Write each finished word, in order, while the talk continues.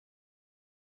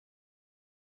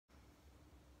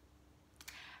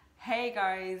Hey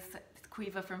guys, it's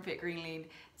Quiva from Fit Green Lean.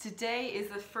 Today is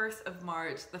the 1st of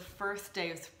March, the first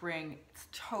day of spring. It's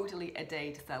totally a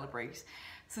day to celebrate.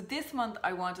 So this month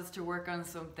I want us to work on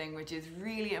something which is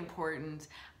really important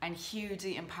and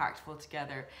hugely impactful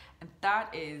together, and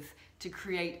that is to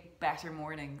create better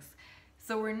mornings.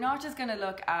 So we're not just going to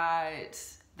look at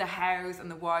the hows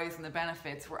and the whys and the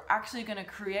benefits. We're actually going to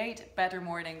create better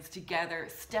mornings together,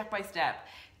 step by step,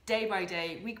 day by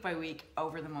day, week by week,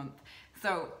 over the month.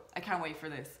 So I can't wait for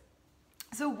this.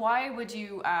 So why would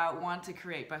you want to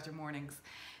create better mornings?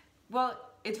 Well,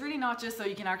 it's really not just so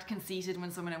you can act conceited when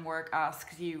someone in work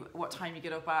asks you what time you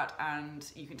get up at, and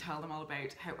you can tell them all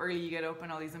about how early you get up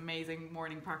and all these amazing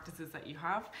morning practices that you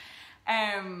have.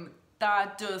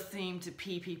 That does seem to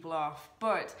pee people off.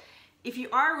 But if you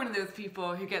are one of those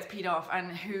people who gets peed off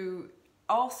and who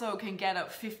also can get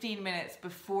up 15 minutes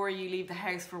before you leave the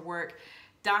house for work,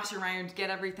 dash around, get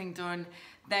everything done,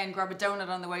 then grab a donut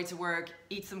on the way to work,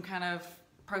 eat some kind of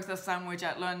processed sandwich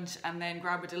at lunch, and then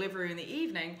grab a delivery in the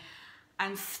evening,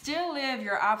 and still live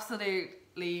your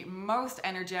absolutely most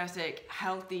energetic,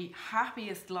 healthy,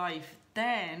 happiest life,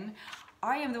 then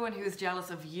I am the one who is jealous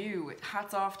of you.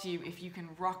 Hats off to you if you can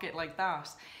rock it like that.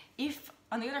 If,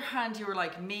 on the other hand, you were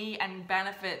like me and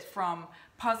benefit from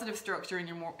positive structure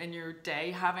in your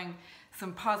day, having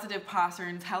some positive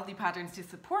patterns, healthy patterns to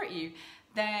support you,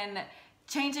 then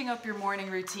changing up your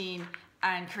morning routine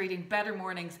and creating better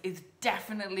mornings is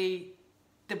definitely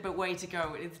the way to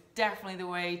go. It's definitely the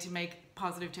way to make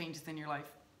positive changes in your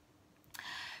life.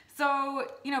 So,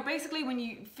 basically when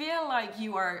you feel like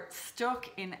you are stuck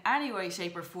in any way,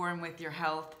 shape or form with your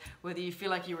health, whether you feel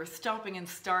like you are stopping and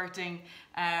starting,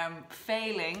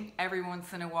 failing every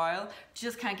once in a while,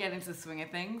 just can't get into the swing of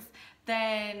things,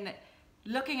 then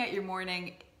looking at your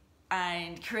morning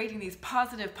and creating these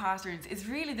positive patterns is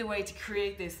really the way to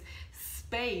create this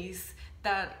space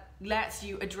that lets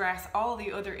you address all the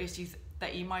other issues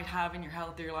that you might have in your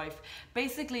health or your life.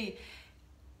 Basically,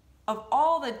 of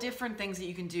all the different things that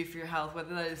you can do for your health,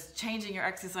 whether that is changing your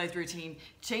exercise routine,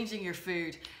 changing your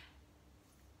food,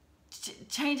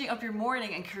 changing up your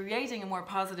morning and creating a more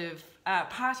positive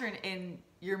pattern in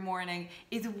your morning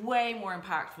is way more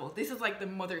impactful. This is like the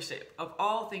mothership of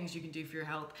all things you can do for your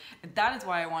health. And that is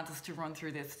why I want us to run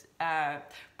through this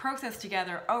process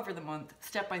together over the month,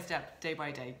 step by step, day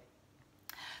by day.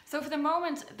 So for the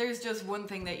moment, there's just one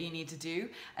thing that you need to do,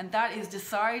 and that is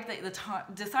decide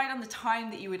on the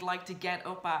time that you would like to get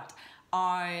up at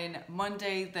on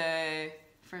Monday, the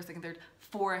 1st, 2nd, 3rd,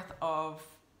 4th of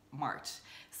March.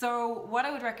 So what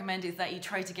I would recommend is that you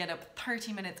try to get up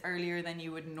 30 minutes earlier than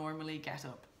you would normally get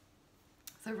up.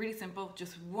 So really simple,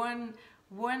 just one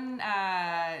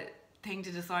thing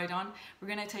to decide on. We're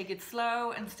going to take it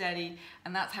slow and steady,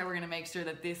 and that's how we're going to make sure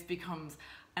that this becomes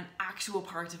an actual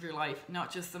part of your life, not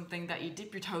just something that you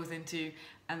dip your toes into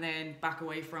and then back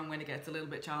away from when it gets a little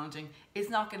bit challenging. It's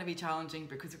not going to be challenging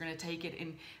because we're going to take it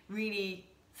in really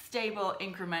stable,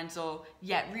 incremental,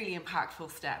 yet really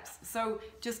impactful steps. So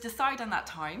just decide on that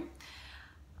time.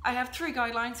 I have 3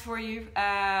 guidelines for you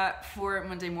for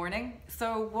Monday morning.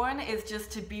 So one is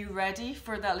just to be ready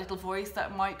for that little voice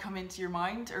that might come into your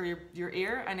mind or your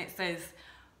ear, and it says,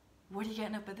 what are you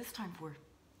getting up at this time for?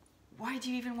 Why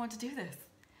do you even want to do this?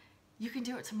 You can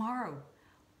do it tomorrow.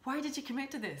 Why did you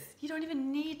commit to this? You don't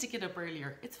even need to get up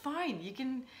earlier. It's fine. You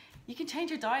can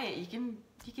change your diet. You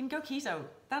can go keto.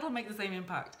 That'll make the same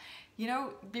impact.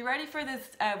 Be ready for this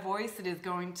voice that is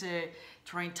going to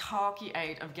try and talk you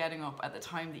out of getting up at the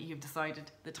time that you've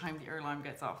decided, the time that your alarm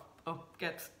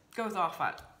goes off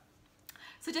at.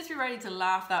 So just be ready to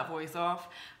laugh that voice off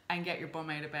and get your bum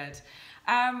out of bed.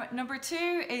 Number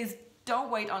 2 is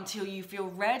don't wait until you feel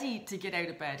ready to get out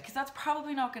of bed, because that's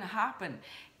probably not going to happen.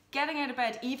 Getting out of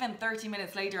bed even 30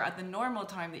 minutes later at the normal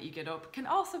time that you get up can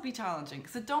also be challenging.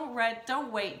 So don't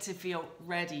wait to feel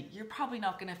ready. You're probably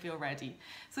not going to feel ready.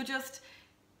 So just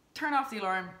turn off the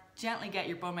alarm, gently get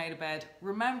your bum out of bed.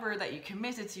 Remember that you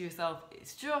committed to yourself.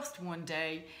 It's just one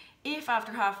day. If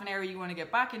after half an hour you want to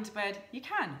get back into bed, you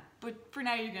can. But for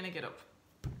now, you're going to get up.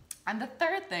 And the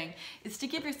 3rd thing is to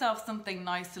give yourself something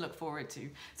nice to look forward to.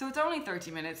 So it's only 30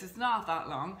 minutes, it's not that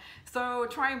long. So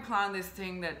try and plan this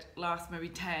thing that lasts maybe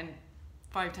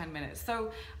 5-10 minutes.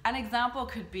 So an example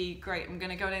could be, great, I'm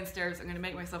gonna go downstairs, I'm gonna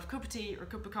make myself a cup of tea or a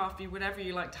cup of coffee, whatever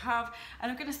you like to have,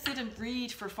 and I'm gonna sit and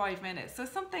read for 5 minutes. So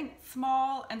something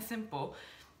small and simple,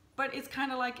 but it's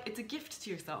kind of like, it's a gift to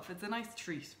yourself, it's a nice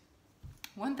treat.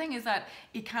 One thing is that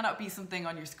it cannot be something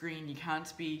on your screen, you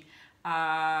can't be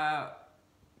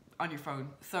on your phone.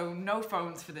 So no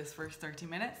phones for this first 30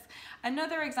 minutes.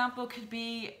 Another example could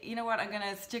be, I'm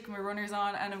gonna stick my runners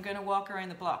on and I'm gonna walk around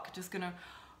the block. Just gonna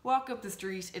walk up the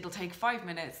street, it'll take 5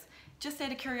 minutes, just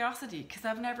out of curiosity, because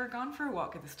I've never gone for a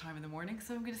walk at this time in the morning,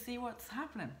 so I'm going to see what's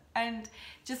happening. And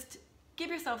just give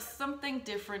yourself something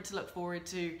different to look forward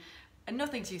to, and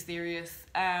nothing too serious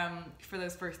for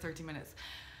those first 30 minutes.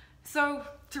 So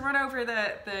to run over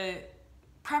the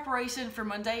preparation for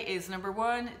Monday is, number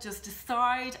one, just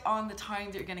decide on the time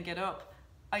that you're going to get up.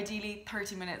 Ideally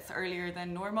 30 minutes earlier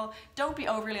than normal. Don't be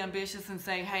overly ambitious and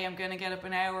say, hey, I'm going to get up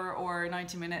an hour or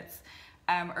 90 minutes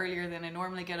earlier than I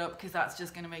normally get up, because that's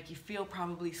just going to make you feel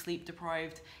probably sleep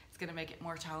deprived. It's going to make it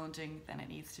more challenging than it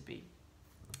needs to be.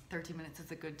 30 minutes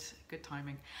is a good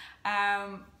timing.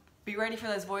 Be ready for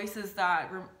those voices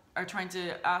that are trying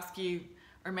to ask you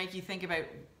or make you think about,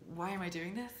 why am I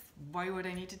doing this? Why would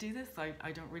I need to do this?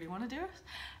 I don't really want to do it.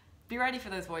 Be ready for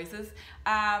those voices.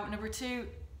 Number two,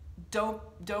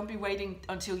 don't be waiting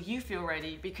until you feel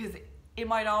ready, because it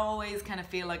might always kind of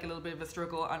feel like a little bit of a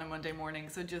struggle on a Monday morning.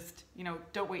 So just,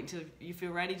 don't wait until you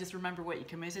feel ready. Just remember what you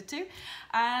committed to.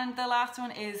 And the last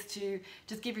one is to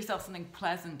just give yourself something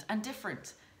pleasant and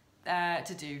different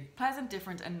to do. Pleasant,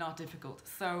 different, and not difficult.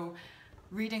 So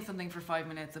reading something for 5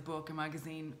 minutes, a book, a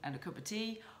magazine, and a cup of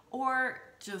tea, or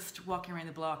just walking around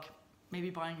the block, maybe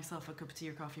buying yourself a cup of tea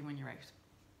or coffee when you're out.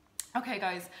 Okay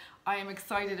guys, I am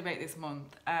excited about this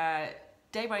month.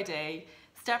 Day by day,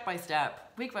 step by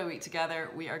step, week by week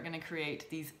together, we are going to create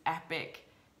these epic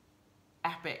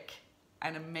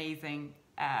and amazing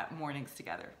mornings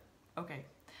together. Okay,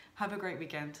 have a great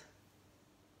weekend.